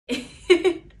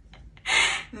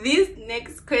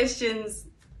Next questions.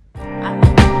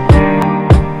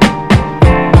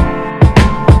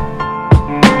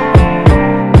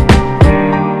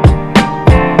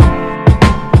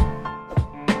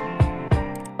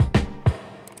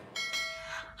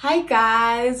 Hi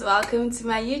guys, welcome to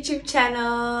my YouTube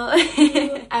channel.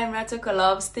 I'm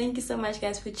Rato.Kolobz. Thank you so much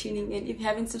guys for tuning in. If you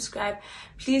haven't subscribed,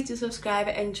 please do subscribe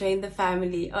and join the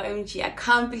family. OMG, I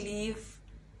can't believe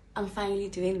I'm finally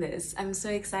doing this. I'm so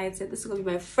excited. This is going to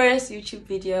be my first YouTube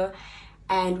video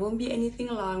and won't be anything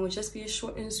long. It will just be a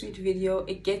short and sweet video.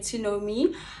 It get to know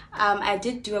me. I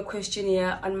did do a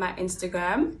questionnaire on my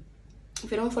Instagram.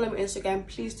 If you don't follow me on Instagram,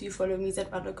 please do follow me at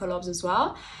Rato.Kolobz as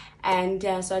well. And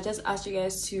yeah, so I just asked you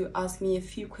guys to ask me a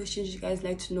few questions you guys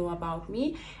like to know about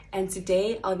me, and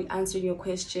today I'll be answering your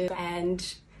question. And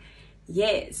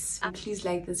yes, please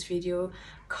like this video,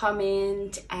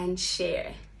 comment and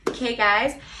share. Okay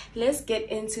guys, let's get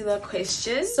into the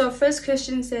questions. So first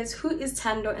question says, who is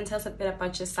Tando, and tell us a bit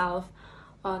about yourself.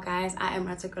 Well guys, I am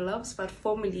Rato.Kolobz, but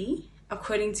formally,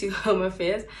 according to Home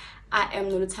Affairs, I am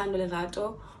Tando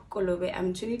Rato.Kolobz.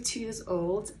 I'm 22 years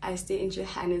old. I stay in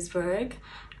Johannesburg.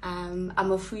 I'm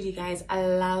a foodie guys. I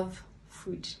love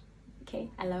food. Okay,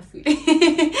 I love food.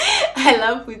 I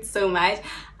love food so much.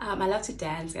 I love to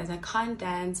dance guys. I can't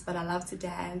dance, but I love to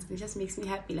dance. It just makes me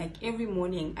happy. Like every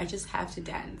morning I just have to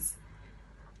dance.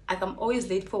 Like I'm always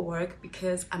late for work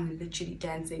because I'm literally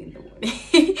dancing in the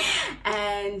morning.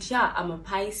 And yeah, I'm a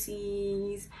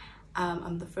Pisces.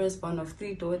 I'm the firstborn of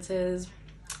 3 daughters.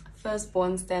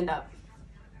 Firstborn, stand up.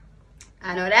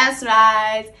 I know that's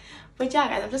right. But yeah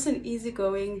guys, I'm just an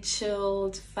easygoing,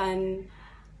 chilled, fun,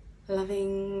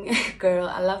 loving girl.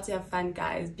 I love to have fun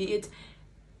guys, be it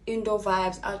indoor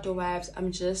vibes, outdoor vibes.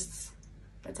 I'm just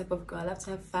that type of girl. I love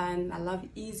to have fun. I love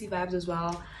easy vibes as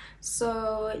well.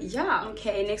 So yeah,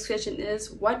 okay, next question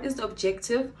is, what is the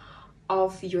objective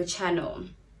of your channel?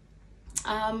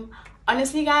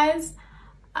 Honestly guys,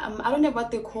 I don't know what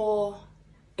they call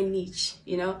a niche,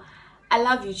 you know. I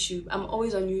love YouTube. I'm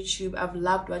always on YouTube. I've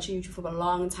loved watching YouTube for a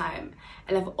long time,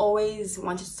 and I've always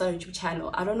wanted to start a YouTube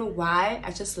channel. I don't know why,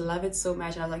 I just love it so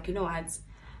much. And I was like, you know what,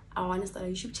 I want to start a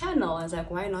YouTube channel. I was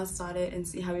like, why not start it and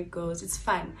see how it goes? It's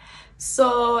fun.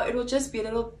 So it will just be a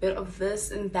little bit of this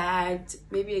and that,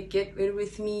 maybe a get ready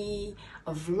with me,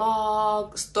 a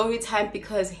vlog, story time,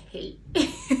 because hey,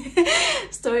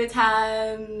 story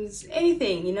times,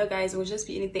 anything, you know guys. It will just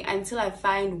be anything until I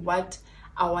find what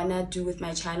I wanna do with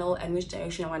my channel and which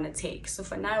direction I wanna take. So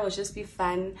for now, it will just be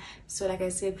fun. So like I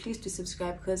said, please do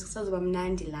subscribe because it's also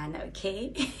Nandilana,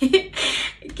 okay?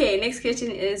 Okay, next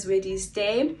question is, where do you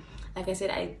stay? Like I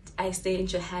said, I stay in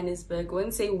Johannesburg. I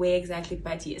won't say where exactly,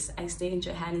 but yes, I stay in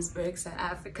Johannesburg, South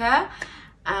Africa.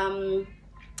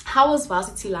 How was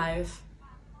varsity life?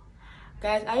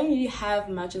 Guys, I don't really have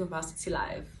much of a varsity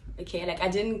life, okay? Like I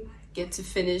didn't get to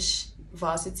finish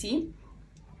varsity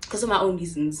because of my own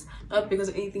reasons, not because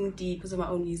of anything deep, because of my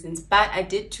own reasons. But I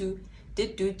did do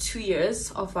 2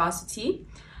 years of varsity.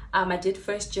 I did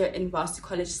first year in Varsity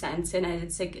College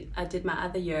Sandton. I did my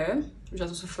other year, which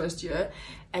was also first year,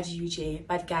 at UJ.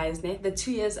 But guys, the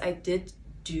 2 years I did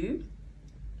do,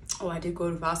 I did go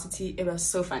to varsity. It was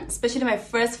so fun, especially my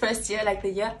first year, like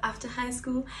the year after high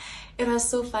school. It was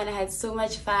so fun. I had so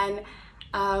much fun.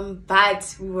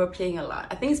 But we were playing a lot.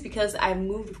 I think it's because I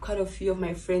moved with quite a few of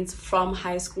my friends from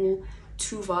high school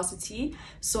to varsity.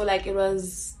 So like it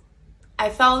was, I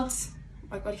felt,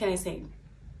 what can I say?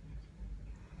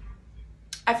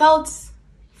 I felt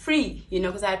free, you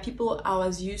know, because I had people I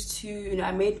was used to, you know.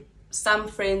 I made some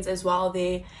friends as well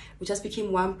there. We just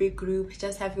became one big group,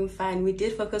 just having fun. We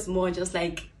did focus more on just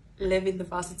like living the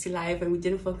varsity life, and we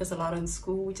didn't focus a lot on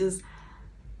school, which is,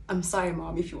 I'm sorry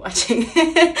mom if you're watching.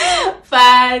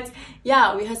 But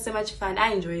yeah, we had so much fun.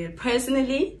 I enjoyed it.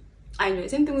 Personally, I enjoyed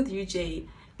it. Same thing with UJ.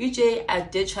 I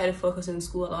did try to focus on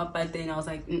school a lot, but then I was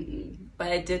like, but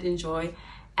I did enjoy.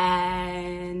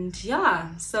 And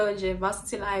yeah, so enjoy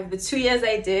varsity life. The 2 years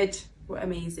I did were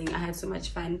amazing. I had so much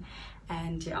fun.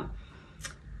 And yeah,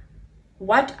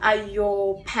 what are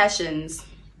your passions?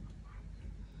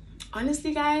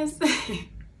 Honestly guys,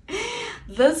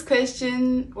 this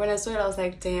question, when I saw it, I was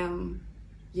like, damn,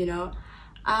 you know.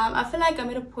 I feel like I'm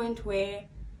at a point where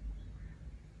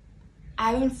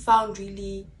I haven't found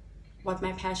really what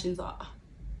my passions are,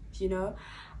 you know.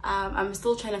 I'm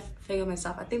still trying to figure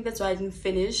myself. I think that's why I didn't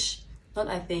finish,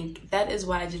 that is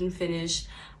why I didn't finish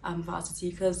varsity,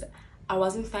 because I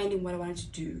wasn't finding what I wanted to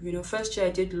do. You know, first year I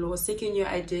did law, second year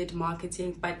I did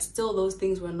marketing, but still those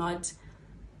things were not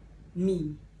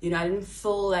me. You know, I didn't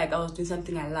feel like I was doing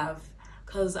something I love,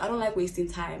 because I don't like wasting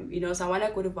time, you know. So I want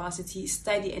to go to varsity,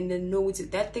 study, and then know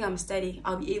that thing I'm studying,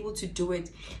 I'll be able to do it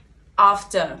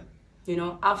after, you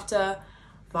know, after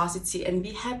varsity, and be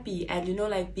happy and, you know,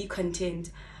 like, be content.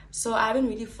 So I haven't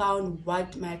really found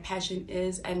what my passion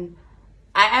is, and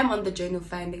I am on the journey of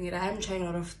finding it. I am trying a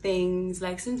lot of things.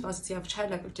 Like, since varsity, I've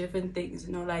tried like different things,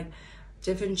 you know, like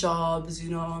different jobs,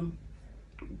 you know.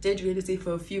 Did real estate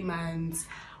for a few months,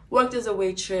 worked as a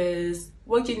waitress,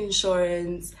 worked in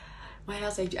insurance. What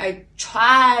else? I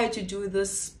tried to do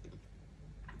this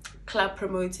club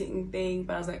promoting thing,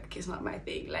 but I was like, okay, it's not my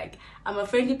thing. Like, I'm a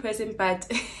friendly person, but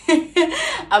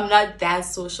I'm not that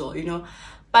social, you know.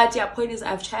 But yeah, point is,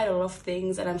 I've tried a lot of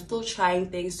things, and I'm still trying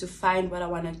things to find what I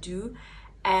want to do,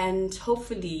 and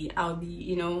hopefully I'll be,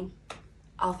 you know,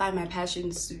 I'll find my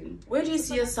passion soon. Where do you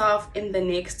see yourself in the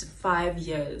next 5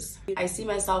 years? I see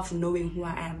myself knowing who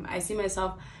I am. I see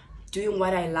myself doing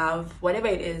what I love, whatever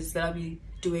it is that I'll be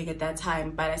doing at that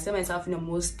time. But I see myself in a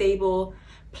more stable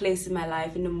place in my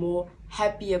life, in a more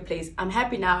happier place. I'm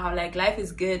happy now, like, life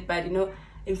is good, but, you know,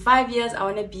 in 5 years I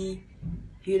want to be,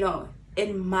 you know,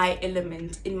 in my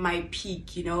element, in my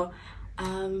peak, you know.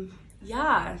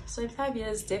 Yeah, so in 5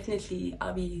 years definitely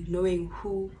I'll be knowing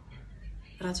who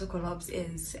Rato.Kolobz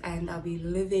is, and I'll be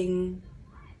living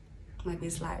my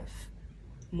best life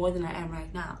more than I am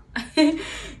right now.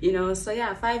 You know, so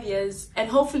yeah, 5 years, and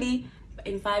hopefully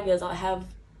in 5 years I'll have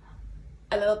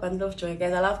a little bundle of joy,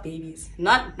 guys. I love babies.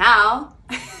 Not now.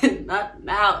 Not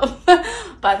now.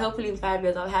 But hopefully in 5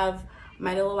 years I'll have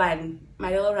my little one,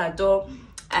 my little Rato,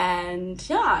 and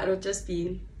yeah, it'll just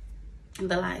be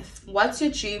the life. What's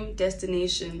your dream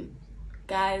destination?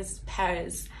 Guys,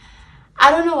 Paris. I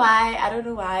don't know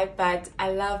why, but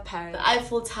I love Paris. The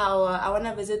Eiffel Tower. I want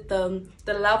to visit the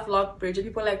Love Lock Bridge.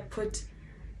 People like put,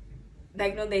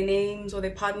 like, you know, their names or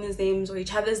their partner's names or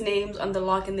each other's names on the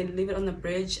lock and then leave it on the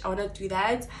bridge. I want to do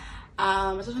that.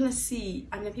 I just want to see.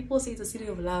 I mean, people say it's a city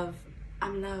of love. I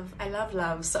love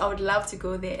love, so I would love to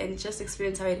go there and just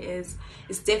experience how it is.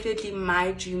 It's definitely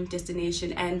my dream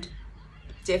destination, and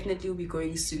definitely will be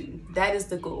going soon. That is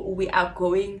the goal. We are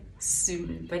going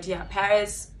soon. But yeah,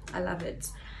 Paris, I love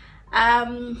it.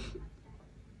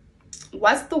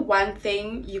 What's the one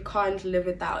thing you can't live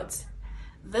without?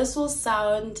 This will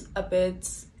sound a bit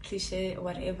cliche or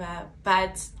whatever,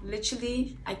 but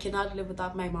literally I cannot live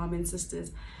without my mom and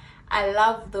sisters. I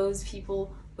love those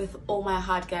people with all my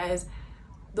heart, guys.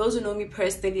 Those who know me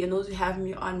personally and those who have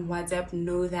me on WhatsApp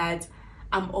know that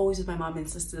I'm always with my mom and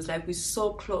sisters. Like, we're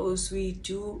so close, we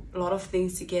do a lot of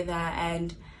things together,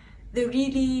 and they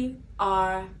really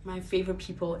are my favorite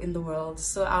people in the world.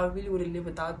 So I really wouldn't live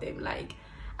without them. Like,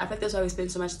 I think that's why we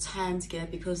spend so much time together,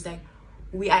 because like,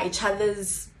 we are each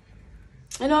other's,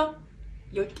 you know,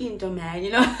 your kingdom, man,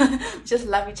 you know. We just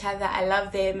love each other. I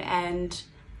love them. And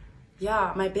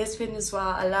yeah, my best friend as well.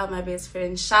 I love my best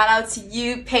friend. Shout out to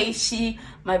you, Paishi,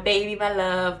 my baby, my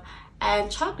love,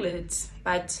 and chocolate.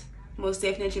 But most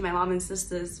definitely my mom and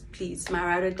sisters, please. My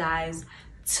ride or dies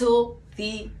till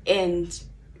the end.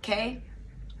 Okay?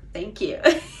 Thank you.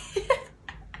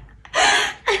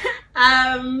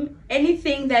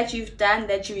 Anything that you've done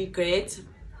that you regret?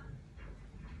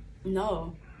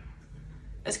 No.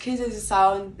 As crazy as it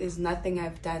sounds, there's nothing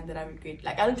I've done that I regret.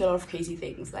 Like, I don't do a lot of crazy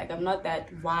things. Like, I'm not that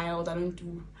wild. I don't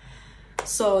do...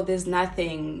 So there's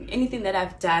nothing. Anything that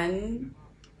I've done,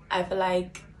 I feel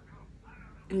like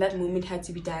in that moment had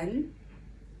to be done.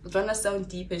 I don't want to sound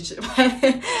deep and shit,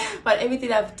 but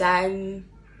everything I've done,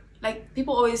 like,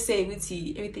 people always say,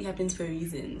 Witty, everything happens for a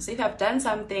reason. So if I've done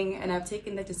something and I've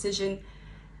taken that decision,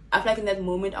 I feel like in that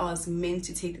moment I was meant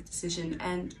to take the decision,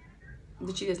 and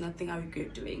literally there's nothing I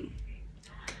regret doing.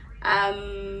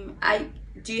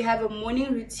 Do you have a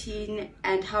morning routine,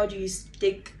 and how do you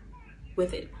stick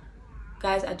with it?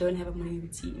 Guys, I don't have a morning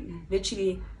routine.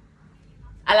 Literally,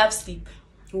 I love sleep.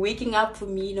 Waking up for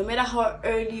me, no matter how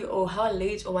early or how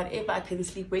late or whatever I can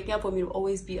sleep, waking up for me will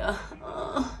always be a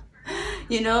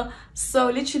you know. So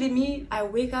literally, me, I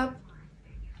wake up,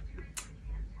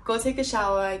 go take a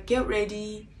shower, get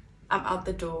ready, I'm out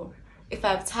the door. If I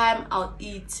have time, I'll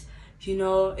eat, you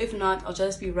know. If not, I'll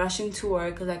just be rushing to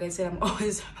work, because like I said, I'm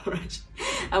always rushing.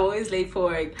 I'm always late for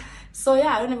work. So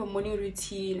yeah, I don't have a morning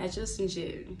routine. I just need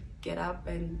to get up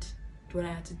and do what I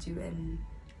have to do and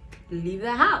leave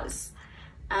the house.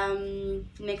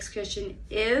 Next question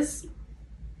is,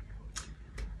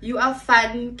 you are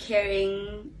fun,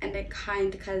 caring, and a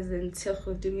kind cousin.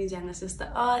 Dumi's younger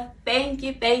sister. Oh, thank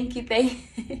you. Thank you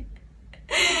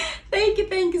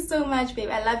so much, babe.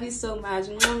 I love you so much.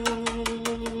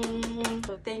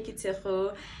 Thank you,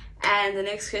 Tejo. And the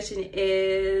next question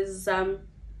is,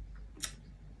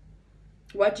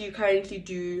 what do you currently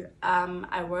do?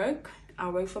 I work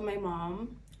for my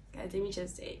mom. Guys, let me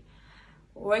just say,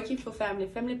 working for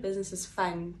family business is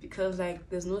fun because like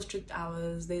there's no strict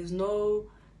hours, there's no,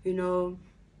 you know,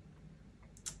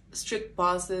 strict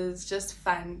bosses, just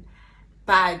fun.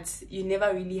 But you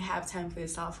never really have time for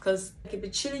yourself because I could be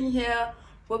chilling here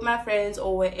with my friends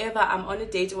or wherever, I'm on a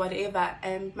date or whatever,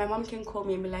 and my mom can call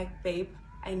me and be like, babe,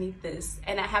 I need this,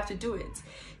 and I have to do it,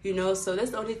 you know. So that's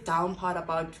the only down part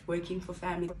about working for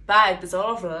family. But there's a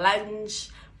lot of lunch,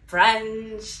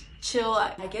 brunch, chill.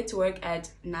 I get to work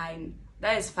at 9.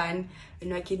 That is fun, you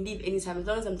know. I can leave anytime as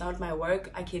long as I'm done with my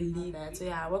work. I can leave that. So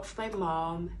yeah, I work for my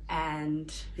mom,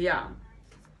 and yeah.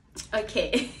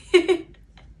 Okay.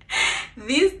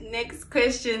 These next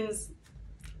questions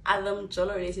are the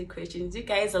mjolo related questions. You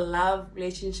guys love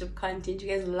relationship content, you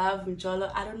guys love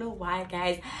mjolo. I don't know why,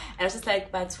 guys. I was just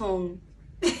like, baton.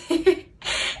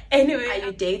 Anyway, are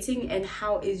you dating and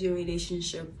how is your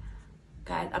relationship?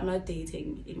 Guys, I'm not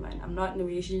dating anyone. I'm not in a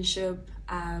relationship.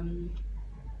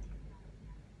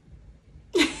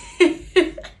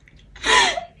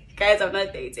 Guys, I'm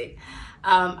not dating.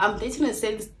 I'm dating in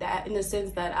the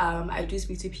sense that I do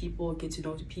speak to people, get to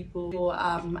know the people.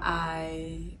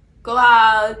 I go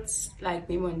out, like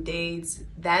maybe on dates.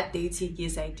 That dating,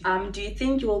 yes, I do. Do you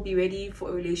think you will be ready for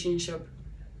a relationship?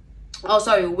 Oh,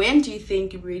 sorry, when do you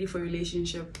think you'll be ready for a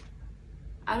relationship?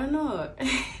 I don't know.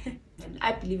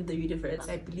 I believe in the universe.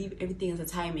 I believe everything is a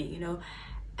timing, you know.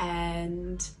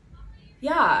 And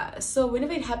yeah, so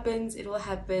whenever it happens, it will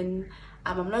happen.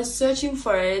 I'm not searching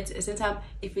for it. At the same time,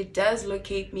 if it does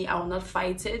locate me, I will not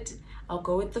fight it. I'll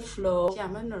go with the flow. Yeah,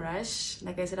 I'm not in a rush.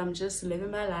 Like I said, I'm just living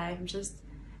my life. I'm just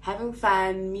having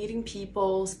fun, meeting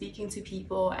people, speaking to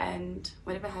people, and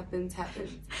whatever happens,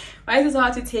 happens. Why is it so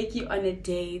hard to take you on a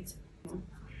date?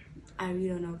 I really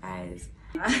don't know, guys.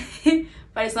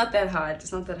 But it's not that hard.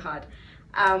 It's not that hard.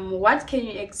 What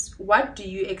do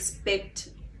you expect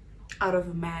out of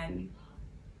a man?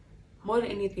 More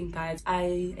than anything, guys,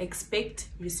 I expect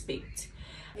respect.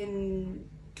 And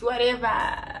do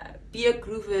whatever, be a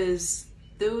groovers,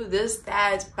 do this,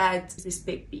 that, but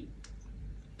respect me,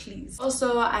 please.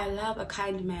 Also, I love a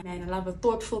kind man, I love a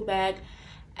thoughtful man,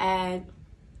 and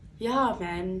yeah,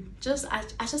 man,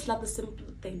 I just love the simple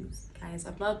things, guys.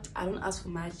 I don't ask for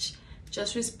much,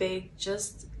 just respect,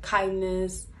 just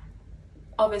kindness,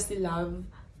 obviously love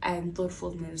and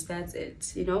thoughtfulness. That's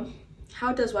it, you know.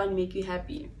 How does one make you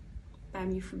happy? Buy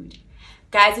me food,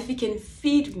 guys. If you can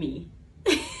feed me,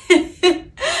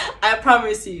 I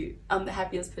promise you I'm the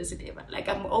happiest person ever. Like,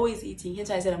 I'm always eating, hence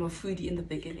why I said I'm a foodie in the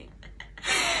beginning.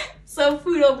 So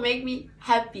food will make me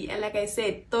happy. And like I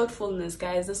said, thoughtfulness,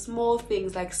 guys, the small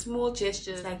things, like small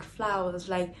gestures, like flowers,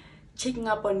 like checking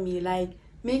up on me, like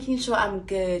making sure I'm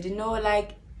good, you know,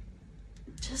 like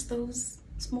just those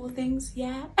small things.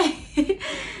 Yeah.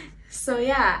 So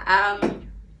yeah,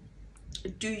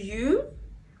 do you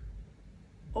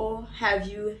or have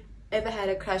you ever had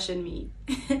a crush on me?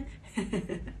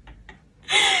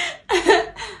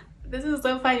 This is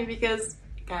so funny because,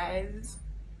 guys,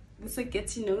 this will get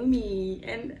to know me,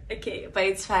 and okay, but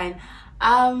it's fine.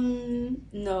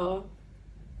 No,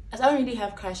 I don't really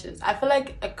have crushes. I feel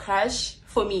like a crush,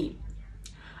 for me,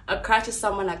 a crush is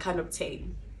someone I can't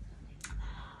obtain,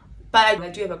 but I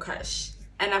do have a crush.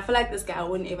 And I feel like this guy, I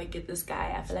wouldn't ever get this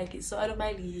guy. I feel like he's so out of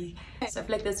my league. So I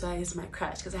feel like that's why he's my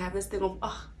crush. Because I have this thing of,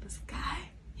 oh, this guy,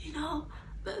 you know,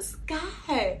 this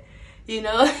guy, you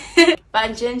know. But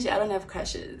in general, I don't have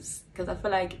crushes. Because I feel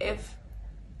like if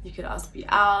you could ask me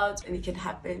out and it can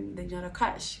happen, then you're not a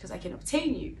crush. Because I can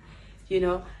obtain you, you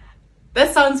know.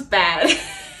 That sounds bad.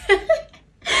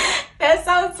 That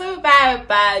sounds so bad.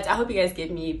 But I hope you guys get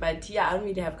me. But yeah, I don't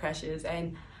really have crushes.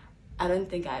 And I don't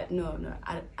think I've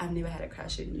never had a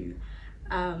crush on you.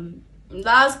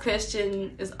 Last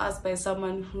question is asked by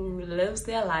someone who lives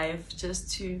their life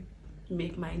just to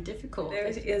make mine difficult. There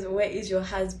it is. Where is your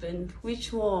husband?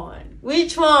 Which one?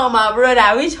 Which one, my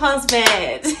brother? Which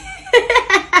husband?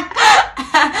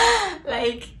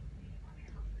 Like,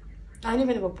 I don't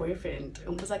even have a boyfriend.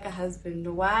 Almost like a husband.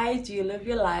 Why do you live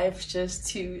your life just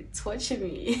to torture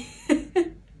me?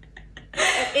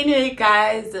 Anyway,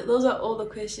 guys, those are all the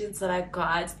questions that I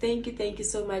got. Thank you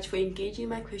so much for engaging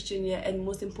my questionnaire, and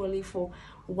most importantly for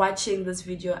watching this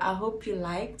video. I hope you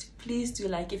liked. Please do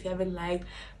like if you haven't liked.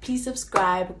 Please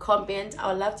subscribe, comment.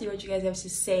 I would love to hear what you guys have to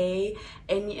say,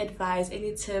 any advice,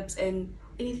 any tips, and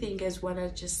anything you guys want to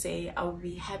just say. I will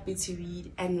be happy to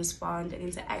read and respond and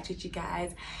interact with you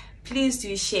guys. Please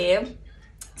do share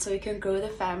so we can grow the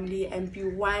family and be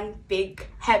one big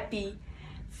happy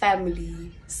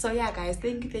family. So yeah, guys,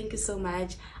 thank you so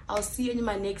much. I'll see you in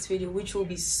my next video, which will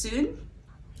be soon.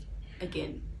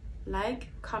 Again, like,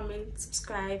 comment,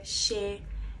 subscribe, share,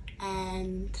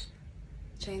 and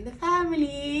join the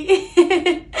family.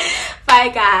 Bye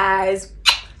guys.